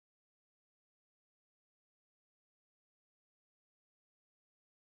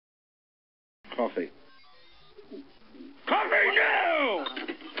Coffee. Coffee now!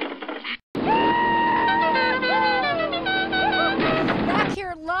 Back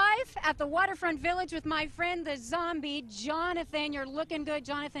here live at the Waterfront Village with my friend the zombie, Jonathan. You're looking good.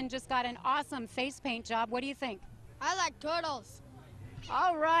 Jonathan just got an awesome face paint job. What do you think? I like turtles.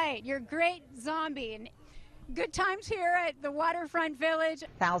 All right, you're great zombie. And good times here at the Waterfront Village.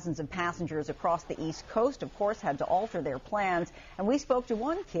 Thousands of passengers across the East Coast, of course, had to alter their plans, and we spoke to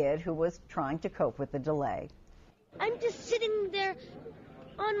one kid who was trying to cope with the delay. I'm just sitting there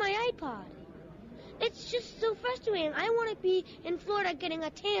on my iPod. It's just so frustrating. I want to be in Florida getting a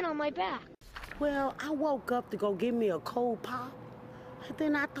tan on my back. Well, I woke up to go get me a cold pop, and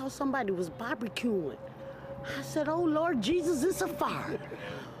then I thought somebody was barbecuing. I said, oh, Lord Jesus, it's a fire.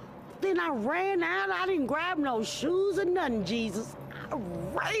 Then I ran out. I didn't grab no shoes or nothing, Jesus. I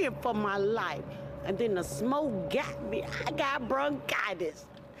ran for my life. And then the smoke got me. I got bronchitis.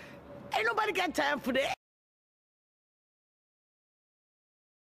 Ain't nobody got time for that.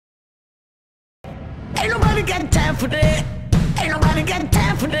 Ain't nobody got time for that. Ain't nobody got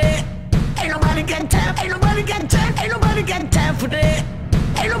time for that. Ain't nobody got time. Ain't nobody got time. Ain't nobody got time for that.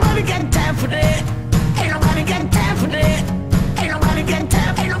 Ain't nobody got time for that. Ain't nobody got time for that. Ain't nobody got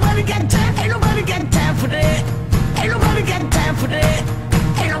time. Ain't nobody got time. Ain't nobody got time for that. Ain't nobody got time for that.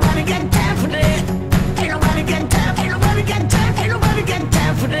 Ain't nobody got time for that. Ain't nobody got time. Ain't nobody got time. Ain't nobody got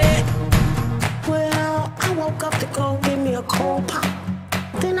time for that. Well, I woke up to go get me a cold pop.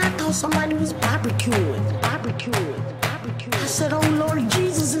 Then I thought somebody was barbecuing. I said, oh Lord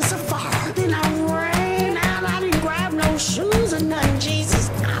Jesus, it's a fire. Then I ran out. I didn't grab no shoes or nothing, Jesus.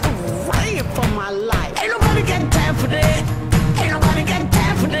 I ran for my life. Ain't nobody got time for that. Ain't nobody got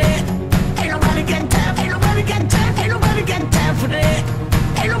time for that. Ain't nobody got time. Ain't nobody got time. Ain't nobody got time for that.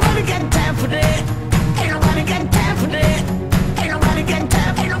 Ain't nobody got time for that. Ain't nobody got time for that. Ain't nobody got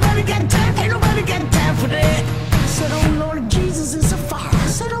time. Ain't nobody got time. Ain't nobody got time for that. I said, oh Lord Jesus, it's a fire. I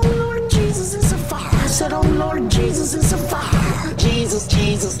said, oh Lord Jesus, it's a fire. I said, oh Lord Jesus, it's a fire. Jesus,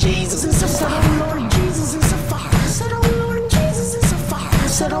 Jesus, Jesus, it's a fire. I said, oh Lord Jesus, it's a fire. I said, oh Lord Jesus, it's a fire. I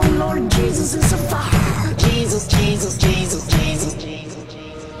said, oh Lord Jesus, it's a fire. Jesus, Jesus, Jesus, Jesus, Jesus,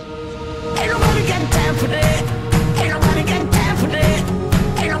 Jesus. Ain't nobody got time for that. Ain't nobody got time for that.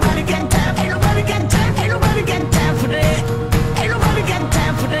 Ain't nobody got time. Ain't nobody got time. Ain't nobody got time for that. Ain't nobody got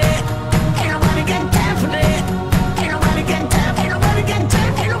time for that. Ain't nobody got time for that. Ain't nobody got time. Ain't nobody got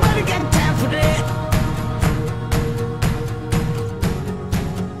time. Ain't nobody got time for that.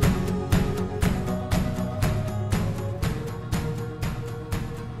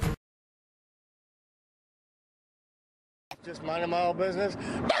 Just minding my own business.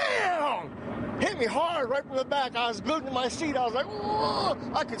 Bam! Hit me hard right from the back. I was glued to my seat. I was like, whoa!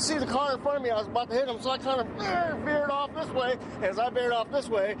 I could see the car in front of me. I was about to hit him, so I kind of veered off this way. As I veered off this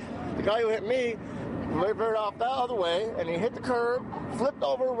way, the guy who hit me veered off that other way, and he hit the curb, flipped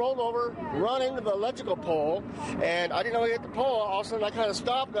over, rolled over, run into the electrical pole, and I didn't know he hit the pole. All of a sudden, I kind of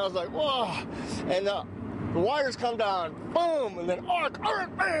stopped, and I was like, whoa! And the wires come down, boom, and then arc,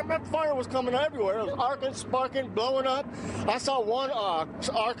 bam, that fire was coming everywhere. It was arcing, sparking, blowing up. I saw one arc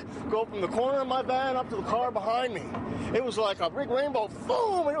go from the corner of my van up to the car behind me. It was like a big rainbow,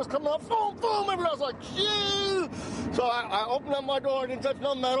 boom, and it was coming up, boom, boom, and I was like, shoo! So I opened up my door, I didn't touch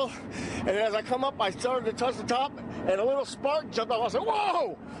no metal, and as I come up, I started to touch the top, and a little spark jumped out. I was like,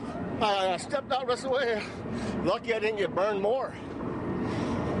 whoa! I stepped out the rest of the way. Lucky I didn't get burned more.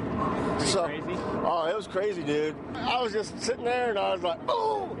 So, crazy? Oh, it was crazy, dude. I was just sitting there and I was like,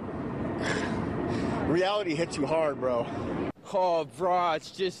 oh! Reality hits you hard, bro. Oh, bro,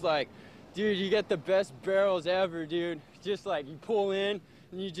 it's just like, dude, you get the best barrels ever, dude. Just like you pull in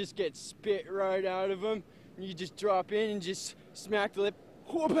and you just get spit right out of them. And you just drop in and just smack the lip.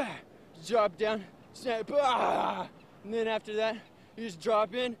 Whoop-ah! Drop down, snap, ah! And then after that, you just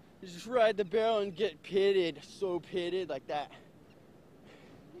drop in, you just ride the barrel and get pitted. So pitted like that.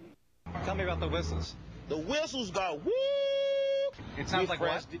 Tell me about the whistles. The whistles go woo. It sounds like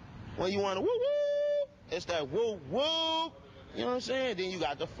what? When you want to woo woo, it's that woo woo. You know what I'm saying? Then you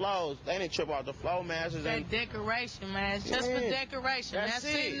got the flows. They didn't trip out the flow masters. That decoration, man. It's just for decoration. That's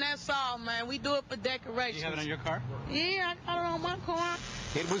it and that's all, man. We do it for decoration. You have it on your car? Yeah, I got it on my car.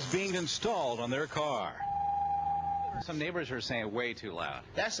 It was being installed on their car. Some neighbors are saying way too loud.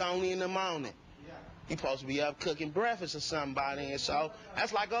 That's only in the morning. You supposed to be up cooking breakfast or somebody, and so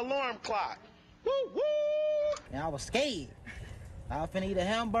that's like an alarm clock. Woo woo! And I was scared. I was finna eat a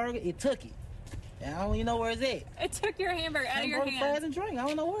hamburger. It took it. And I don't even know where it's at. It took your hamburger out of your hand. Fries and drink. I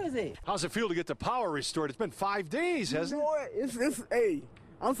don't know where it's at. How's it feel to get the power restored? It's been 5 days, hasn't it? You know what? Hey,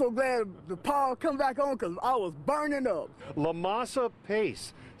 I'm so glad the power come back on because I was burning up. Lamasa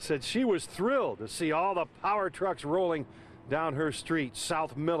Pace said she was thrilled to see all the power trucks rolling down her street,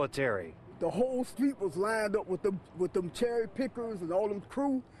 South Military. The whole street was lined up with them cherry pickers and all them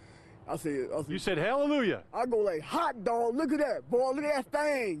crew. I said, you said hallelujah. I go like, hot dog, look at that, boy, look at that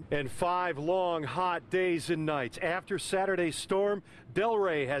thing. And 5 long, hot days and nights. After Saturday's storm,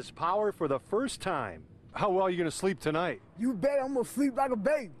 Delray has power for the first time. How well are you going to sleep tonight? You bet I'm going to sleep like a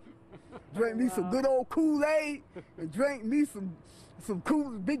baby. Drink me some good old Kool-Aid and drink me some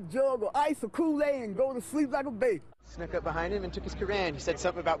cool big jug of ice or Kool-Aid and go to sleep like a baby. Snuck up behind him and took his Quran. He said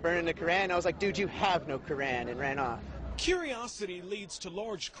something about burning the Quran. I was like, dude, you have no Quran, and ran off. Curiosity leads to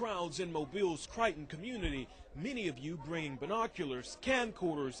large crowds in Mobile's Crichton community. Many of you bringing binoculars,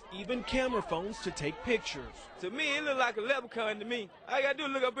 camcorders, even camera phones to take pictures. To me, it looked like a leprechaun to me. All I gotta do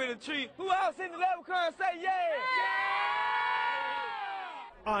is look up in the tree. Who else seen the leprechaun? Say yeah!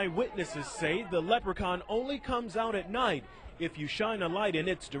 Eyewitnesses say the leprechaun only comes out at night. If you shine a light in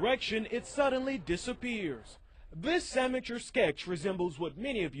its direction, it suddenly disappears. This amateur sketch resembles what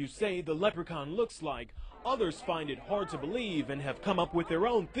many of you say the leprechaun looks like. Others find it hard to believe and have come up with their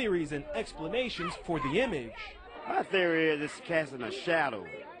own theories and explanations for the image. My theory is it's casting a shadow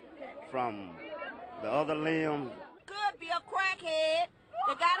from the other limb. Could be a crackhead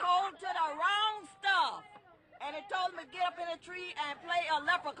that got hold to the wrong stuff, and it told him to get up in a tree and play a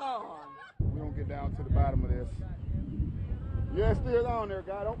leprechaun. We're going to get down to the bottom of this. Yeah, it's still on there,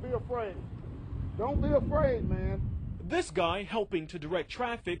 guy. Don't be afraid. Don't be afraid, man. This guy helping to direct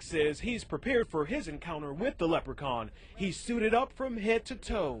traffic says he's prepared for his encounter with the leprechaun. He's suited up from head to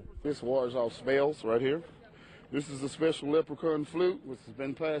toe. This wars off spells right here. This is a special leprechaun flute, which has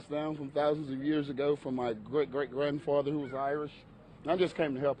been passed down from thousands of years ago from my great-great-grandfather who was Irish. I just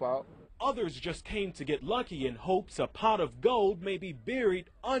came to help out. Others just came to get lucky in hopes a pot of gold may be buried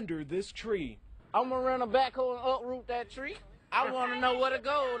under this tree. I'm gonna run a backhoe and uproot that tree. I want to know where the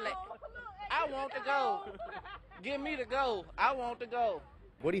gold at. I want the gold. Give me the gold. I want the gold.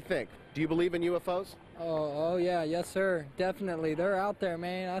 What do you think? Do you believe in UFOs? Oh yeah, yes sir, definitely. They're out there,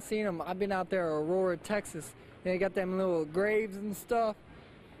 man. I seen them. I've been out there, Aurora, Texas. They got them little graves and stuff.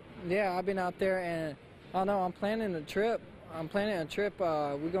 Yeah, I've been out there, and I don't know. I'm planning a trip.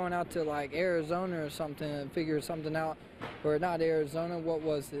 We're going out to like Arizona or something and figure something out. Or not Arizona. What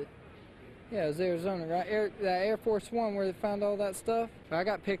was it? Yeah, it was Arizona, right? Air Force One where they found all that stuff. I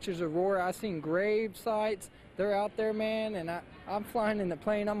got pictures of Aurora. I seen grave sites. They're out there, man, and I'm flying in the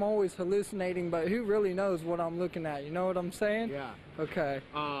plane. I'm always hallucinating, but who really knows what I'm looking at? You know what I'm saying? Yeah. Okay.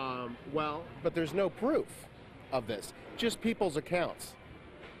 Well, but there's no proof of this. Just people's accounts.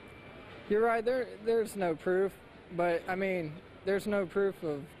 You're right. There's no proof, but I mean, there's no proof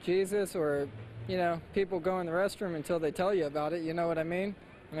of Jesus or, you know, people go in the restroom until they tell you about it. You know what I mean?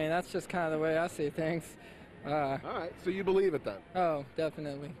 I mean, that's just kind of the way I see things. All right, so you believe it then? Oh,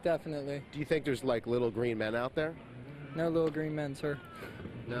 definitely, definitely. Do you think there's like little green men out there? No little green men, sir.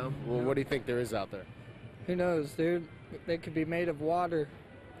 No? Well, what do you think there is out there? Who knows, dude? They could be made of water.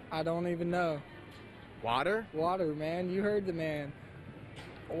 I don't even know. Water? Water, man. You heard the man.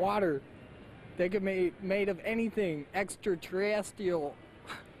 Water. They could be made of anything. Extraterrestrial.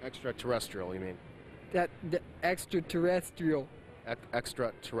 Extraterrestrial, you mean? The extraterrestrial.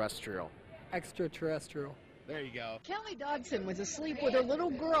 Extraterrestrial. Extraterrestrial. There you go. Kelly Dodson was asleep with her little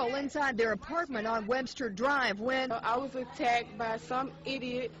girl inside their apartment on Webster Drive when I was attacked by some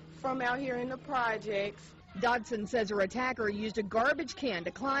idiot from out here in the projects. Dodson says her attacker used a garbage can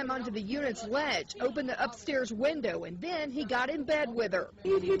to climb onto the unit's ledge, open the upstairs window, and then he got in bed with her.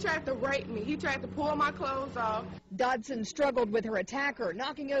 He tried to rape me. He tried to pull my clothes off. Dodson struggled with her attacker,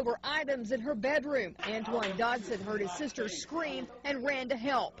 knocking over items in her bedroom. Antoine Dodson heard his sister scream and ran to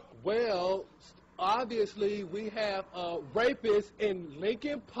help. Well, obviously, we have a rapist in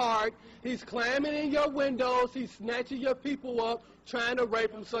Lincoln Park. He's climbing in your windows. He's snatching your people up, trying to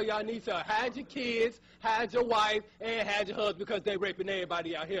rape them. So y'all need to hide your kids, hide your wife, and hide your husband because they're raping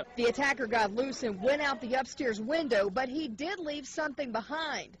everybody out here. The attacker got loose and went out the upstairs window, but he did leave something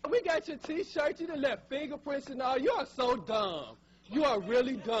behind. We got your T-shirt. You done left fingerprints and all. You are so dumb. You are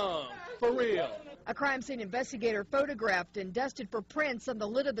really dumb, for real. A crime scene investigator photographed and dusted for prints on the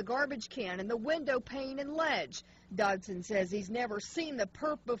lid of the garbage can and the window pane and ledge. Dodson says he's never seen the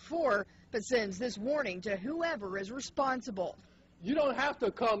perp before, but sends this warning to whoever is responsible. You don't have to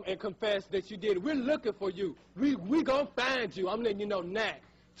come and confess that you did it. We're looking for you. We gonna find you. I'm letting you know now,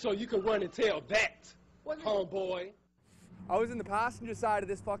 so you can run and tell that, homeboy. I was in the passenger side of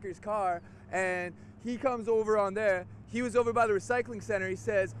this fucker's car, and he comes over on there. he was over by the recycling center. He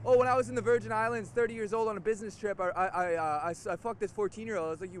says, oh, when I was in the Virgin Islands, 30 years old on a business trip, I fucked this 14-year-old.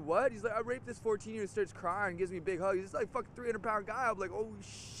 I was like, you what? He's like, I raped this 14-year-old, starts crying, gives me a big hug. He's like, fucking 300-pound guy. I'm like, oh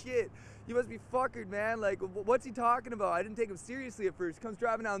shit, you must be fuckered, man. Like, what's he talking about? I didn't take him seriously at first. He comes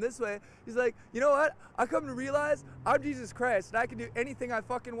driving down this way. He's like, you know what? I come to realize I'm Jesus Christ and I can do anything I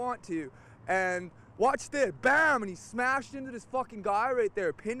fucking want to. And watch this, bam, and he smashed into this fucking guy right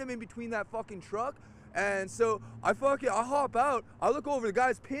there, pinned him in between that fucking truck. And so I hop out, I look over, the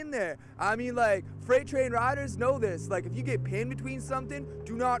guy's pinned there. I mean, like, freight train riders know this. Like, if you get pinned between something,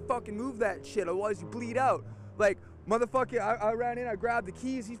 do not fucking move that shit, otherwise you bleed out. Like, motherfucking, I ran in, I grabbed the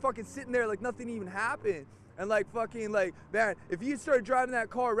keys, he's fucking sitting there like nothing even happened. And like, fucking, like, man, if you started driving that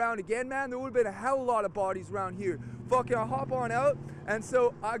car around again, man, there would have been a hell of a lot of bodies around here. Fucking, I hop on out, and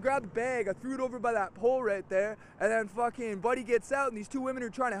so I grabbed the bag, I threw it over by that pole right there, and then fucking Buddy gets out, and these two women are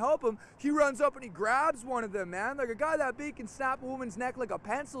trying to help him. He runs up and he grabs one of them, man. Like, a guy that big can snap a woman's neck like a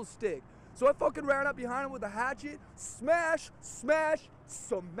pencil stick. So I fucking ran up behind him with a hatchet, smash, smash,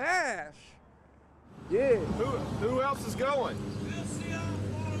 smash. Yeah. Who else is going?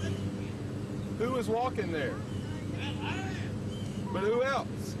 Who is walking there? But who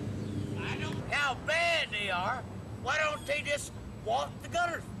else? I don't know how bad they are. Why don't they just walk the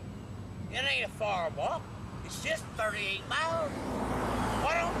gutters? It ain't a far walk. It's just 38 miles.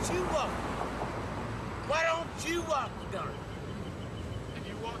 Why don't you walk? Why don't you walk the gutters? Have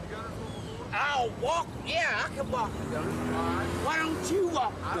you walked the gutters before? I'll walk. Yeah, I can walk the gutters. Why don't you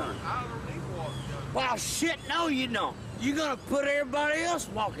walk the gutters? I don't need to walk the gutters. Well, shit, no, you don't. You're gonna put everybody else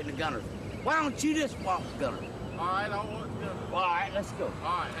walking the gutters. Why don't you just walk the gutters? All right, I'll walk the gutters. All right, let's go.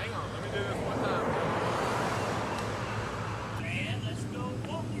 All right, hang on. Let me do this one time. Man, let's go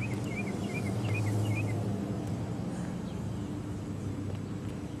walk.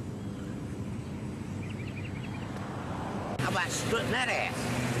 How about strutting that ass?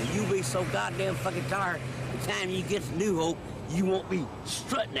 You'll be so goddamn fucking tired, the time you get to New Hope, you won't be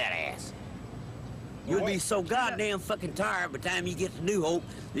strutting that ass. You'll be so goddamn fucking tired by the time you get to New Hope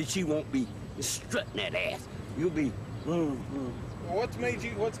that you won't be strutting that ass. You'll be, Well,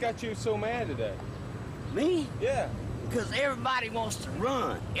 what's got you so mad today? Me? Yeah. Because everybody wants to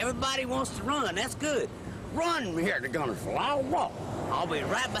run. Everybody wants to run. That's good. Run here to Gunnersville. I'll walk. I'll be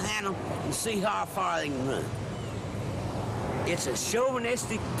right behind them and see how far they can run. It's a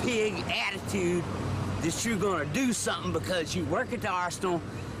chauvinistic pig attitude that you're gonna do something because you work at the arsenal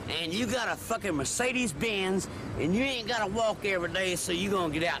and you got a fucking Mercedes-Benz, and you ain't gotta walk every day, so you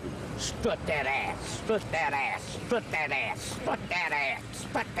gonna get out and strut that ass, strut that ass, strut that ass, strut that ass,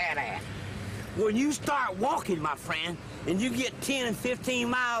 strut that ass. When you start walking, my friend, and you get 10 and 15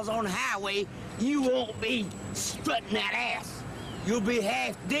 miles on the highway, you won't be strutting that ass. You'll be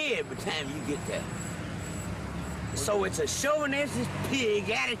half dead by the time you get there. So it's a chauvinistic pig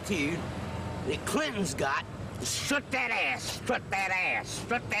attitude that Clinton's got. Strut that ass, strut that ass,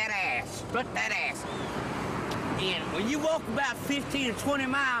 strut that ass, strut that ass. And when you walk about 15 or 20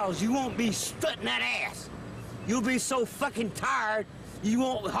 miles, you won't be strutting that ass. You'll be so fucking tired, you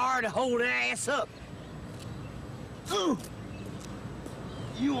won't be hard to hold that ass up.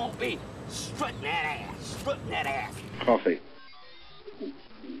 You won't be strutting that ass, strutting that ass. Coffee.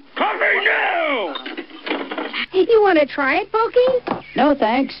 Coffee now! You want to try it, Pokey? No,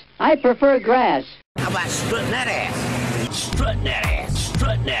 thanks. I prefer grass. How about strutting that ass? Strutting that ass,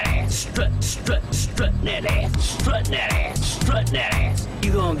 strutting that ass, strutting that ass, strutting that ass, strutting that ass.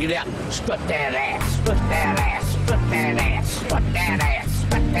 You gonna get out and strut that ass, strut that ass, strut that ass, strut that ass,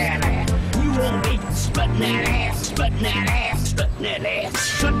 strut that ass. You won't be strutting that ass, strutting that ass, strutting that ass,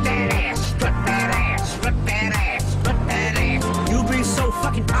 strut that ass, strut that ass, strut that ass, strut that ass. You'll be so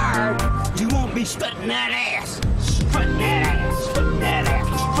fucking tired, you won't be strutting that ass. Strut that ass, strut that ass,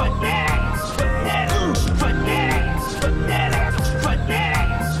 strut that ass.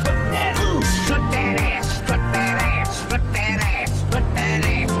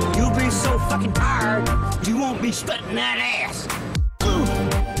 Fucking tired, you won't be strutting that ass.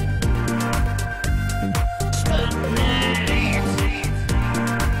 Strutting that ass.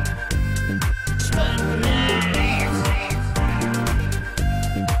 Strutting that ass.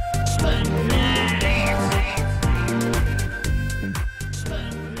 Strutting that ass.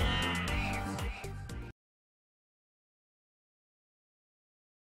 Strutting that ass.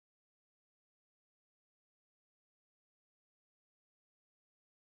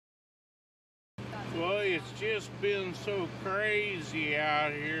 Well, it's just been so crazy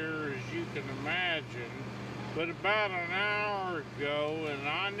out here, as you can imagine. But about an hour ago, and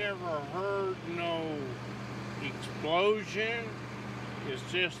I never heard no explosion,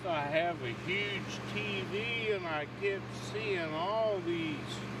 It's just I have a huge TV and I kept seeing all these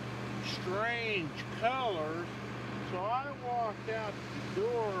strange colors. So I walked out the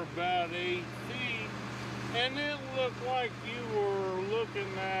door about 8 feet and it looked like you were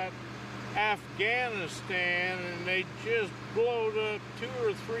looking at Afghanistan and they just blowed up 2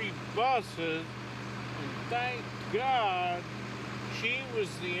 or 3 buses. And thank God she was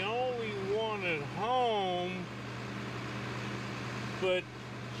the only one at home. But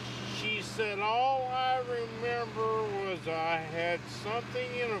she said all I remember was I had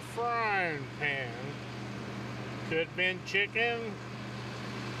something in a frying pan. Could have been chicken.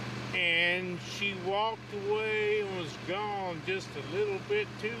 And she walked away and was gone just a little bit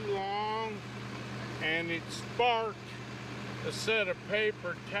too long. And it sparked a set of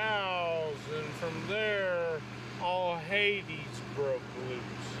paper towels. And from there, all Hades broke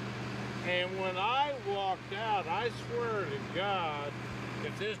loose. And when I walked out, I swear to God,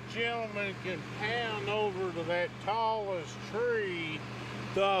 if this gentleman can pan over to that tallest tree,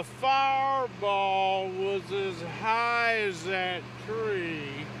 the fireball was as high as that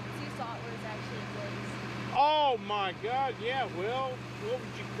tree. So you saw it was actually a blaze? Oh my God, yeah, well, what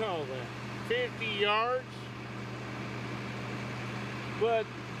would you call that? 50 yards? But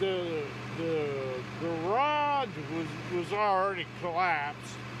the garage was already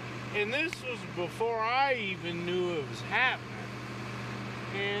collapsed. And this was before I even knew it was happening.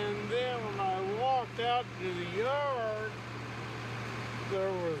 And then when I walked out to the yard, there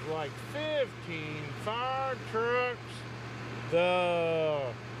was like 15 fire trucks. The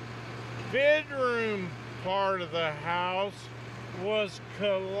bedroom part of the house was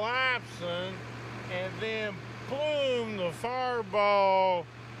collapsing. And then boom, the fireball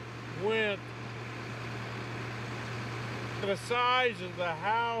went the size of the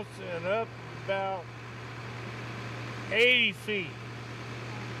house and up about 80 feet.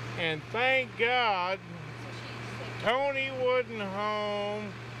 And thank God Tony wasn't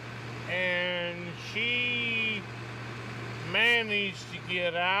home and she managed to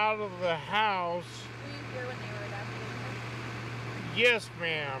get out of the house. Were you here when they were evacuating her? Yes,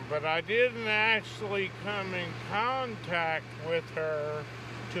 ma'am, but I didn't actually come in contact with her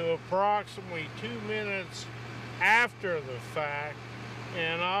to approximately 2 minutes after the fact,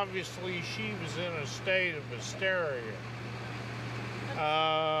 and obviously she was in a state of hysteria.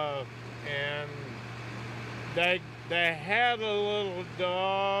 And they had a little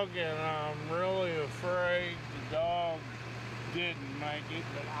dog, and I'm really afraid the dog didn't make it,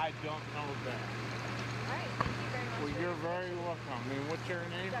 but I don't know that. All right, thank you very much. Well, you're very welcome. I mean, what's your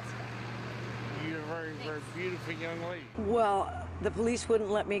name? Jessica. You're a very, very beautiful young lady. Well, the police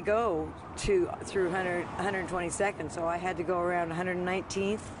wouldn't let me go through 122nd, so I had to go around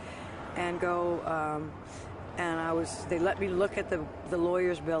 119th and go, and they let me look at the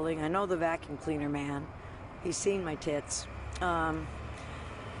lawyer's building. I know the vacuum cleaner man. He's seen my tits. I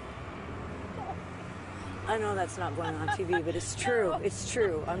know that's not going on TV, but it's true. It's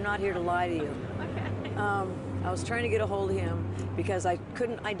true. I'm not here to lie to you. I was trying to get a hold of him because I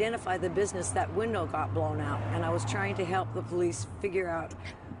couldn't identify the business. That window got blown out, and I was trying to help the police figure out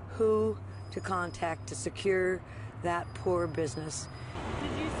who to contact to secure that poor business.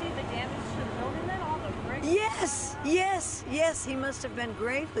 Did you see the damage to the building then? All the bricks? Yes, yes, yes. He must have been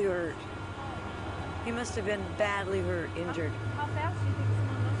gravely hurt. He must have been badly hurt, injured. How fast do you think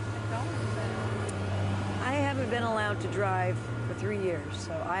someone must have been going? I haven't been allowed to drive for 3 years,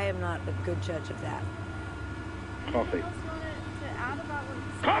 so I am not a good judge of that. Coffee. I just wanted to add about what you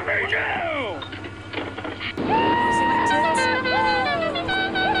said. Coffee, Joe!